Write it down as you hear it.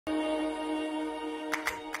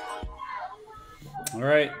All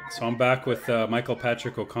right, so I'm back with Michael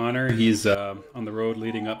Patrick O'Connor. He's on the road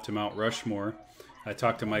leading up to Mount Rushmore. I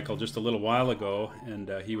talked to Michael just a little while ago, and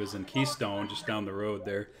he was in Keystone, just down the road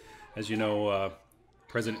there. As you know,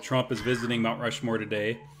 President Trump is visiting Mount Rushmore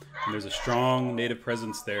today, and there's a strong Native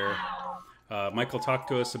presence there. Michael, talk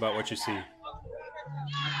to us about what you see.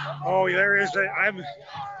 Oh, there is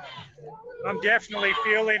I'm definitely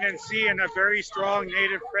feeling and seeing a very strong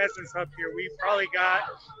Native presence up here. We've probably got,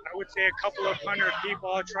 I would say, a couple of hundred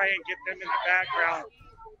people. I'll try and get them in the background.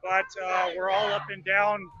 But we're all up and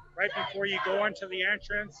down right before you go into the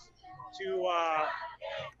entrance to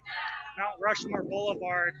Mount Rushmore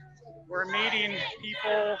Boulevard. We're meeting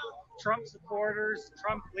people, Trump supporters,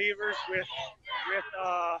 Trump believers with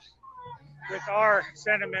our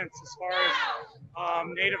sentiments as far as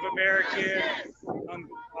Native American,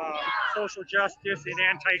 social justice, and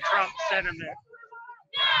anti-Trump sentiment.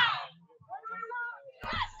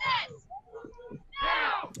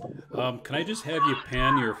 Can I just have you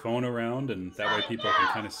pan your phone around, and that way people can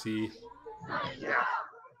kind of see? Yeah.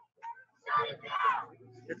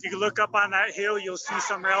 If you look up on that hill, you'll see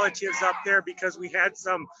some relatives up there because we had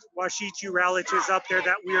some Washichu relatives up there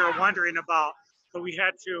that we were wondering about. So we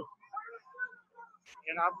had to,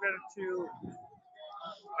 and I'm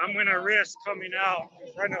going to risk coming out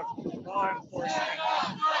in front of law enforcement.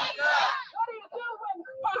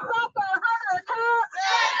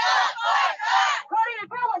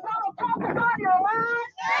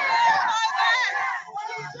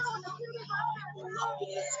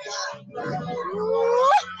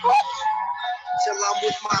 Till I'm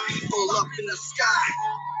with my people up in the sky.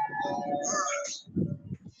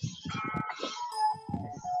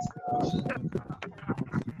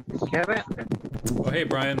 Kevin? Oh, hey,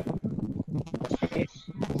 Brian.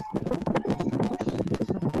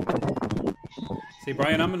 Say,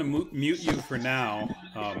 Brian, I'm going to mute you for now.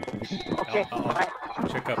 I'll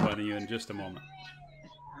check up on you in just a moment.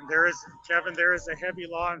 Kevin, there is a heavy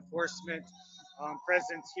law enforcement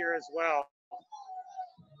presence here as well.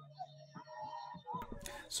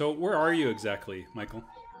 So where are you exactly, Michael?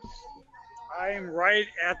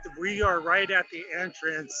 We are right at the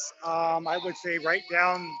entrance. I would say right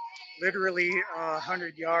down literally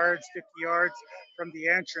 100 yards, 50 yards from the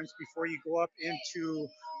entrance before you go up into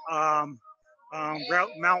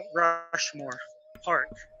Mount Rushmore Park.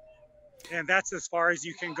 And that's as far as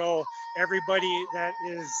you can go. Every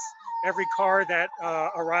car that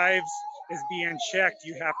arrives is being checked.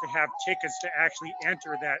 You have to have tickets to actually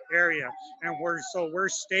enter that area. And we're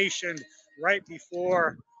stationed right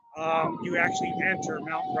before you actually enter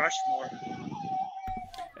Mount Rushmore.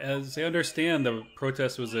 As I understand, the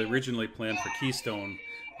protest was originally planned for Keystone.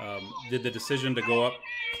 Did the decision to go up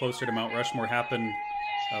closer to Mount Rushmore happen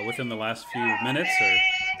within the last few minutes? Or?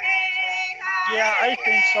 Yeah, I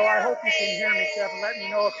think so. I hope you can hear me, Kevin. Let me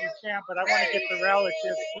know if you can, but I want to get the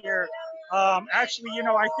relatives here. Actually,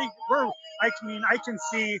 I think I can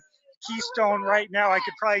see Keystone right now. I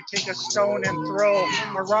could probably take a stone and throw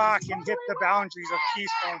a rock and hit the boundaries of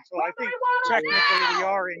Keystone. So I think technically we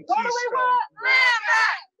are in Keystone.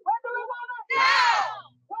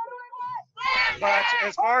 But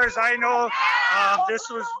as far as I know, this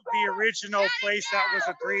was the original place that was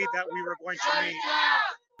agreed that we were going to meet.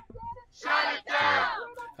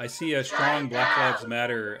 I see a strong Black Lives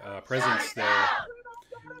Matter presence there.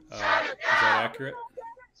 Is that accurate?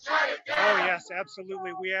 Oh, yes,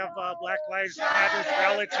 absolutely. We have Black Lives Matter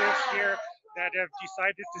relatives here that have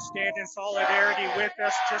decided to stand in solidarity with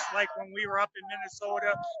us, just like when we were up in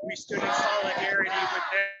Minnesota, we stood in solidarity with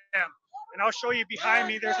them. And I'll show you behind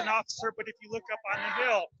me, there's an officer, but if you look up on the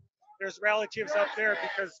hill, there's relatives up there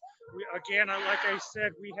because, like I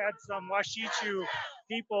said, we had some Washichu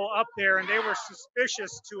people up there and they were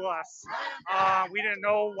suspicious to us. We didn't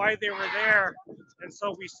know why they were there. And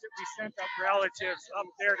so we sent up relatives up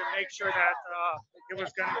there to make sure that it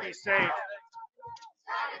was going to be safe.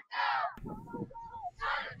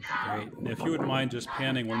 Great. And if you wouldn't mind just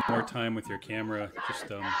panning one more time with your camera, just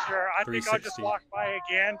Sure, I think I'll just walk by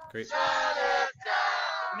again. Great.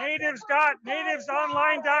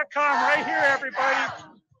 Nativesonline.com right here, everybody.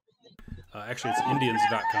 Actually, it's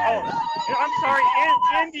Indians.com. Oh, I'm sorry,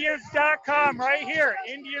 Indians.com right here,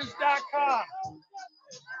 Indians.com.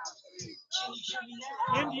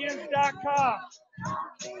 Indians.com.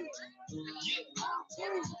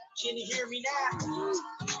 Can you hear me now?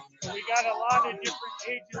 We got a lot of different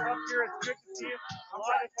ages up here. It's good to see it. A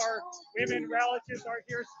lot of our women relatives are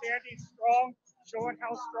here standing strong, showing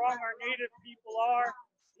how strong our Native people are.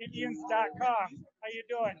 Indians.com. How you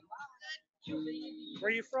doing? Where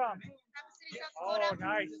are you from? Oh,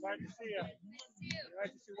 nice. Glad to see you. Glad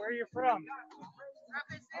to see. Where are you from?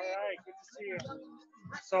 All right, good to see you.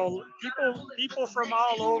 So people from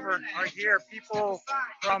all over are here. People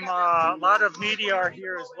from a lot of media are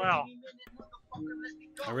here as well.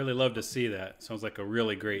 I really love to see that. Sounds like a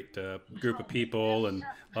really great group of people and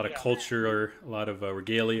a lot of culture, a lot of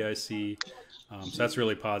regalia I see. So that's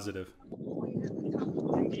really positive.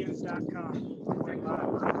 Indians.com.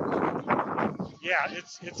 Yeah,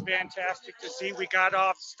 it's fantastic to see. We got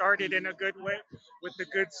off started in a good way with a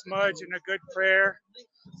good smudge and a good prayer.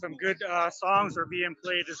 Some good songs are being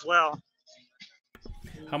played as well.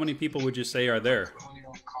 How many people would you say are there?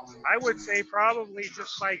 I would say probably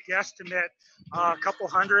just by guesstimate, a couple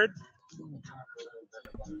hundred.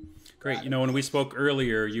 Great. You know, when we spoke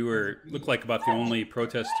earlier, you looked like about the only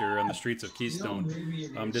protester on the streets of Keystone.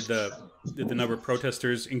 Did the number of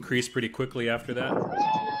protesters increase pretty quickly after that?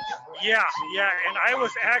 Yeah, and I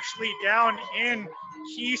was actually down in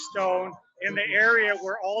Keystone in the area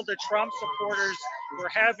where all the Trump supporters were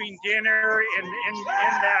having dinner in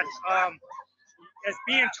that as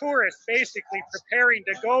being tourists, basically preparing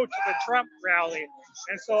to go to the Trump rally.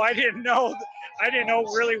 And so I didn't know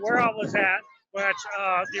really where I was at, but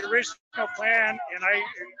the original plan, and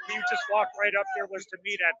we just walked right up there, was to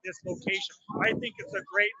meet at this location. I think it's a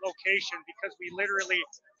great location because we literally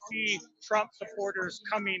see Trump supporters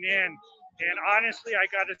coming in. And honestly, I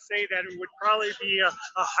got to say that it would probably be a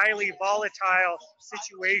highly volatile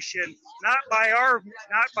situation, not by our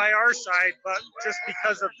side, but just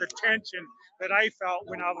because of the tension that I felt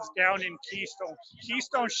when I was down in Keystone.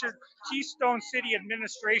 Keystone City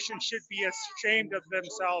administration should be ashamed of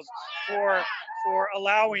themselves for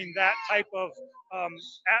allowing that type of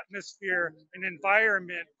atmosphere and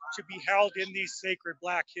environment to be held in these sacred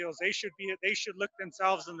Black Hills. They should look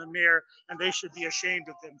themselves in the mirror, and they should be ashamed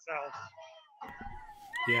of themselves.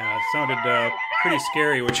 Yeah, it sounded pretty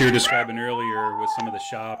scary what you were describing earlier with some of the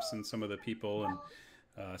shops and some of the people and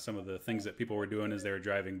some of the things that people were doing as they were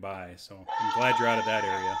driving by. So I'm glad you're out of that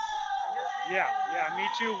area. Yeah, me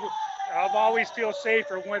too. I've always feel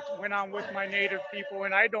safer when I'm with my Native people,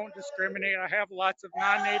 and I don't discriminate. I have lots of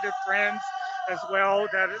non-Native friends as well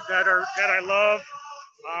that I love.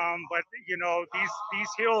 But you know, these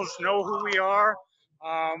hills know who we are.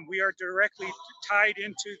 We are directly tied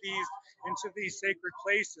into these sacred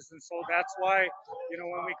places, and so that's why, you know,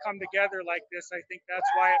 when we come together like this, I think that's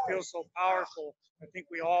why it feels so powerful. I think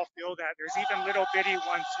we all feel that. There's even little bitty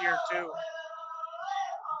ones here too.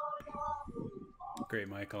 Great,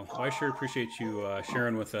 Michael. Well, I sure appreciate you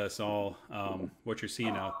sharing with us all what you're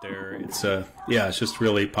seeing out there. It's it's just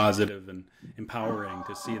really positive and empowering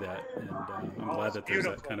to see that, and I'm glad that there's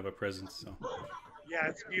that kind of a presence. So. Yeah,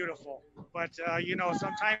 it's beautiful. But, you know,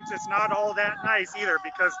 sometimes it's not all that nice either,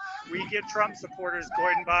 because we get Trump supporters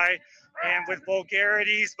going by and with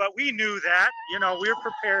vulgarities, but we knew that, you know, we were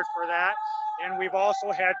prepared for that. And we've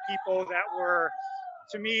also had people that were,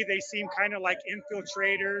 to me, they seem kind of like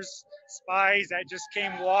infiltrators, spies that just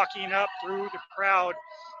came walking up through the crowd.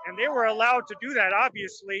 And they were allowed to do that.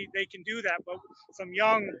 Obviously, they can do that. But some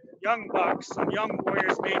young bucks, some young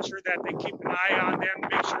warriors made sure that they keep an eye on them,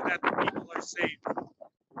 make sure that the people are safe.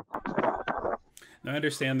 Now, I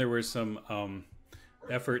understand there were some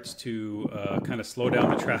efforts to kind of slow down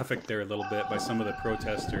the traffic there a little bit by some of the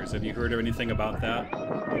protesters. Have you heard of anything about that?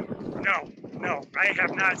 No, I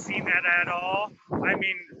have not seen that at all. I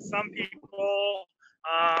mean, some people,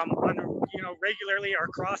 regularly are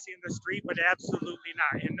crossing the street, but absolutely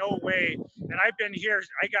not, in no way. And I got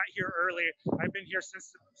here early. I've been here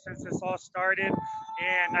since this all started,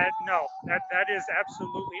 and that is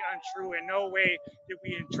absolutely untrue. In no way did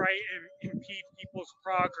we try and impede people's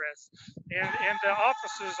progress. And the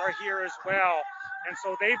officers are here as well. And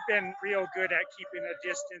so they've been real good at keeping a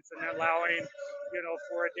distance and allowing, you know,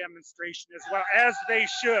 for a demonstration as well, as they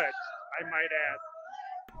should, I might add.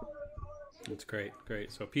 That's great.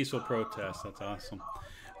 So peaceful protest. That's awesome.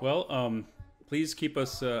 Well, please keep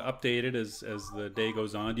us updated as the day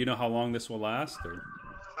goes on. Do you know how long this will last?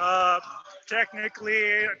 Or?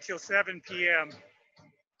 Technically until 7 p.m.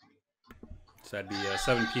 So that'd be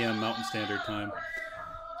 7 p.m. Mountain Standard Time.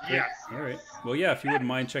 Great. Yes. All right. Well, yeah, if you wouldn't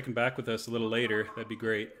mind checking back with us a little later, that'd be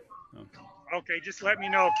great. Okay, just let me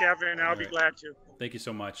know, Kevin. I'll be glad to. Thank you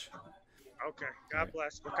so much. Okay. God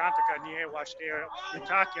bless.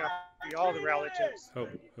 All the relatives. Hope.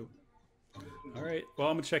 All right. Well,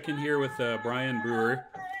 I'm going to check in here with Bryan Brewer.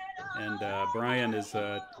 And Bryan is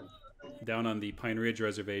down on the Pine Ridge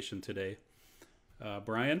Reservation today.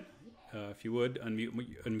 Bryan, if you would,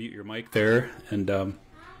 unmute your mic there and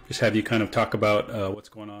just have you kind of talk about what's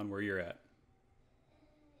going on where you're at.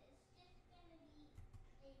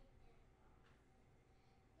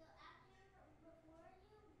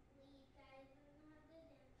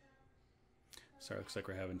 Sorry, looks like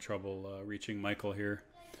we're having trouble reaching Michael here.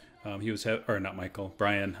 He was, or not Michael,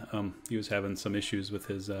 Brian. He was having some issues with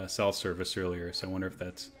his cell service earlier, so I wonder if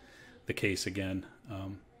that's the case again.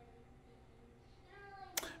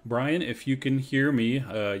 Brian, if you can hear me,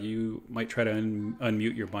 you might try to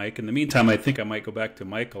unmute your mic. In the meantime, I think I might go back to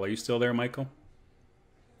Michael. Are you still there, Michael?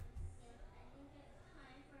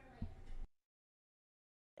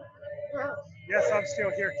 Yes, I'm still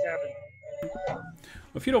here, Kevin.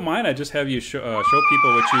 If you don't mind, I just have you show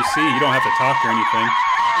people what you see. You don't have to talk or anything.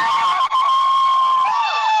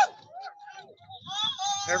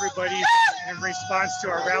 Everybody's in response to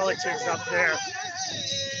our relatives up there.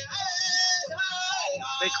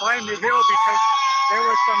 They climbed the hill because there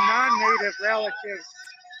were some non-native relatives,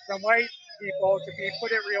 some white people, to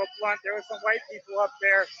put it real blunt. There were some white people up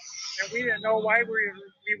there, and we didn't know why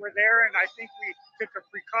we were there, and I think we took a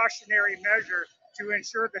precautionary measure to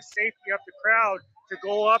ensure the safety of the crowd to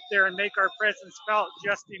go up there and make our presence felt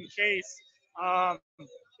just in case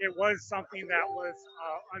it was something that was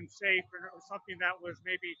unsafe, or it was something that was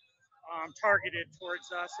maybe targeted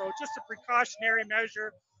towards us. So just a precautionary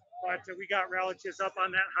measure, but we got relatives up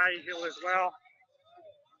on that high hill as well.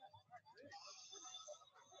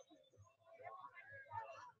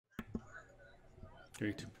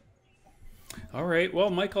 Great. All right. Well,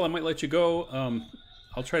 Michael, I might let you go.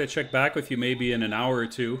 I'll try to check back with you maybe in an hour or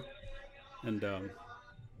two, and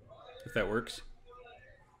if that works.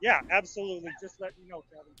 Yeah, absolutely. Just let me know,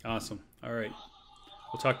 Kevin. Awesome. All right.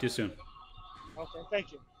 We'll talk to you soon. Okay,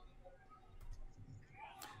 thank you.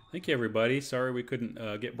 Thank you, everybody. Sorry we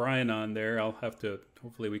couldn't get Brian on there. I'll have to,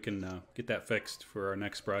 hopefully we can get that fixed for our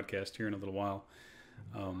next broadcast here in a little while.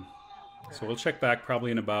 So we'll check back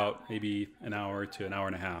probably in about maybe an hour to an hour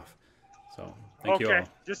and a half. So thank you all.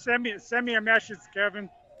 Just send me a message, Kevin.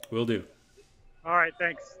 Will do. All right,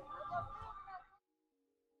 thanks.